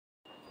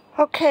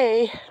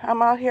Okay,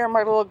 I'm out here in my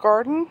little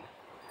garden.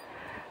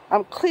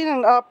 I'm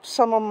cleaning up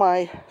some of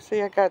my,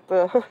 see I got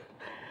the,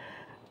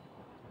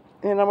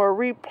 and I'm going to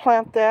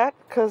replant that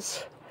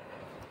because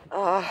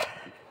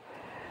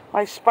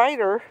my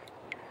spider,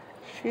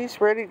 she's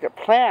ready to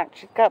plant.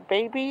 She's got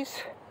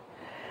babies.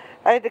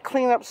 I had to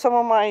clean up some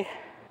of my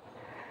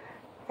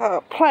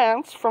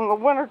plants from the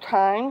winter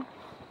time.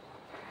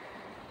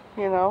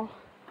 You know,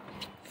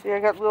 see I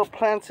got little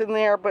plants in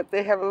there, but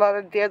they have a lot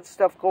of dead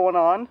stuff going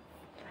on.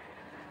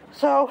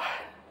 So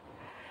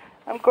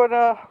I'm going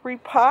to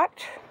repot,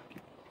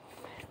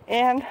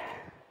 and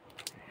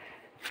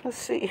let's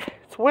see,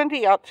 it's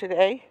windy out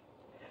today.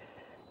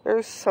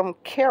 There's some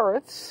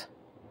carrots.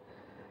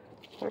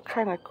 They're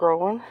kind of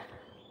growing.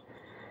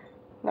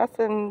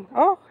 Nothing,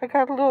 oh, I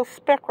got a little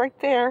speck right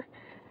there.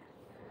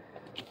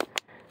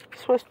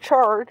 Swiss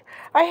chard.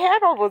 I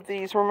had all of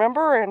these,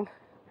 remember? And,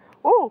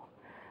 oh,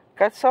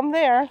 got some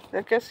there.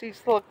 I guess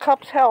these little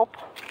cups help.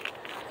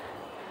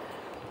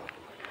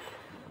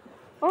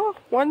 Oh,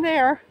 one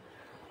there.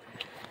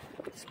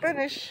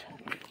 Spinach.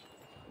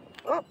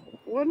 Oh,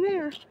 one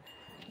there.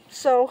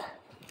 So,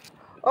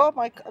 oh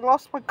my, I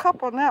lost my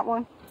cup on that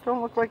one.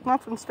 Don't look like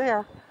nothing's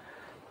there.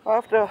 I'll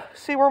have to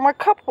see where my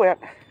cup went,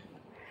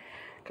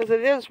 because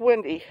it is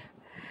windy.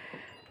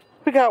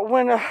 We got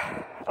wind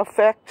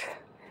effect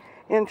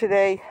in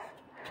today,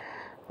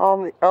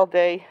 all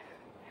day.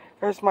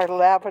 There's my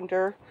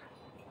lavender.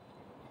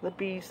 The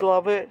bees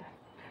love it.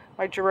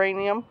 My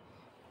geranium.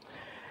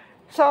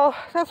 So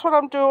that's what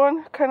I'm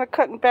doing, kind of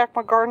cutting back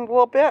my garden a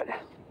little bit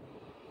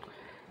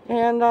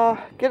and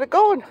get it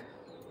going.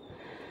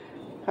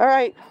 All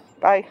right,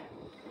 bye.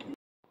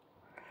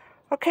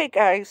 Okay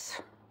guys,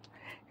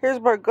 here's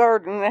my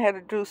garden. I had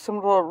to do some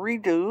little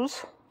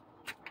redos.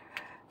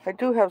 I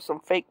do have some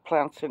fake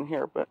plants in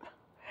here, but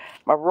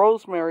my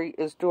rosemary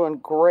is doing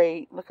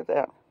great. Look at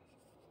that.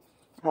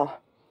 Oh,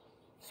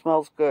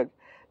 smells good.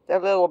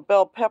 That little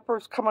bell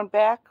pepper's coming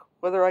back.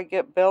 Whether I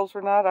get bells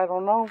or not, I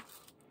don't know.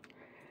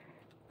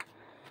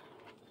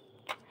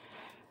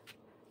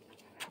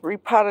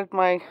 Repotted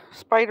my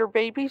spider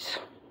babies.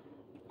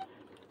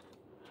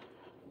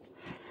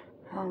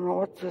 I don't know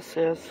what this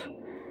is.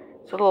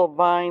 It's a little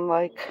vine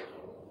like.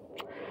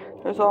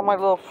 There's all my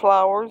little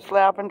flowers,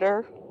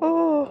 lavender.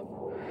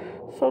 Oh,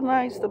 so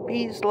nice. The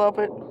bees love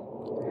it.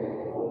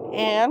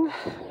 And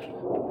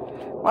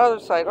my other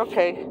side,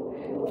 okay.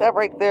 That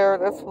right there,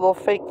 that's a little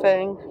fake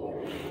thing.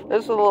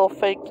 There's a little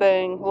fake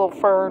thing, a little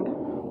fern.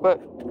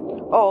 But,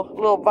 oh, a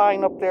little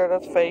vine up there,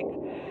 that's fake.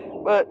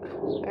 But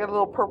I got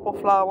little purple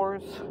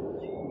flowers.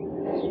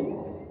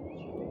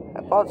 I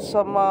bought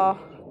some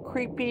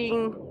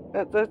creeping,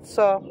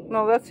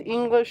 that's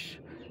English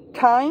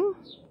thyme.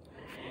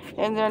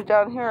 And then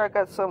down here I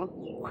got some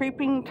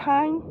creeping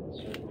thyme.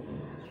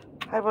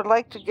 I would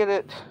like to get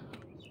it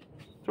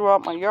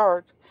throughout my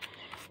yard.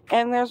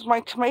 And there's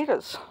my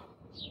tomatoes.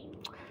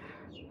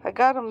 I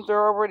got them,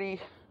 they're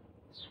already,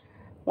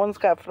 one's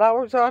got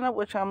flowers on it,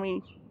 which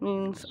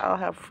means I'll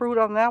have fruit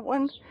on that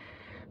one.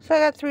 So I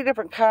got 3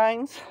 different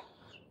kinds.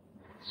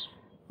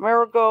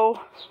 Marigold,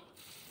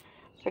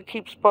 that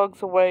keeps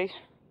bugs away.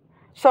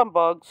 Some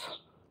bugs.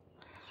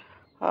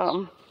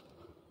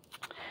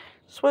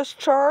 Swiss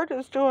chard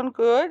is doing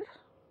good.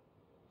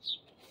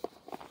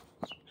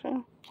 Okay.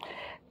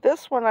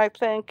 This one I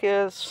think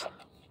is,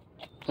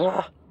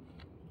 of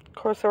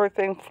course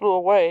everything flew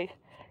away.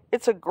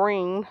 It's a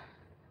green.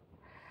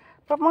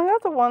 But my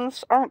other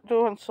ones aren't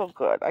doing so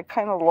good. I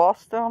kind of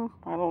lost them.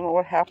 I don't know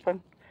what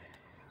happened.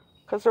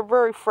 Because they're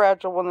very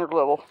fragile when they're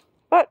little.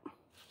 But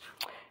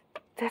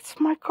that's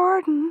my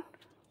garden.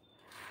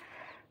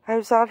 I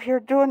was out here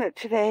doing it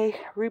today,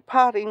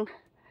 repotting.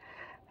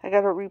 I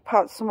got to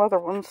repot some other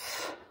ones.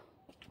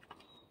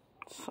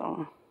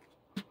 So,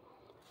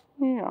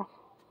 yeah.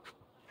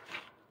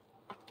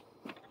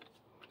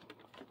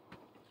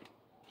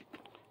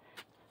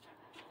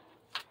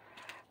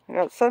 I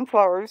got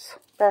sunflowers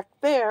back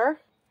there.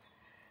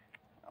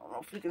 I don't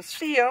know if you can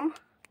see them,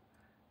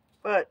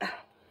 but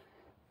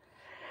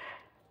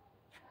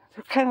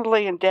they're kind of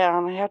laying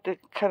down. I have to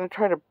kind of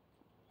try to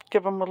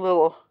give them a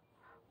little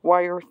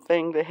wire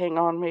thing to hang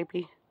on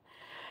maybe.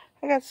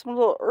 I got some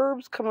little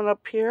herbs coming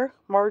up here.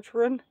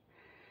 Marjoram.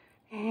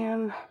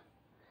 And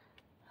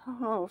I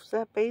don't know, is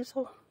that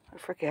basil? I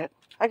forget.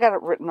 I got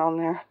it written on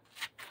there.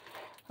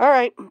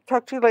 Alright,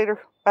 talk to you later.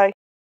 Bye.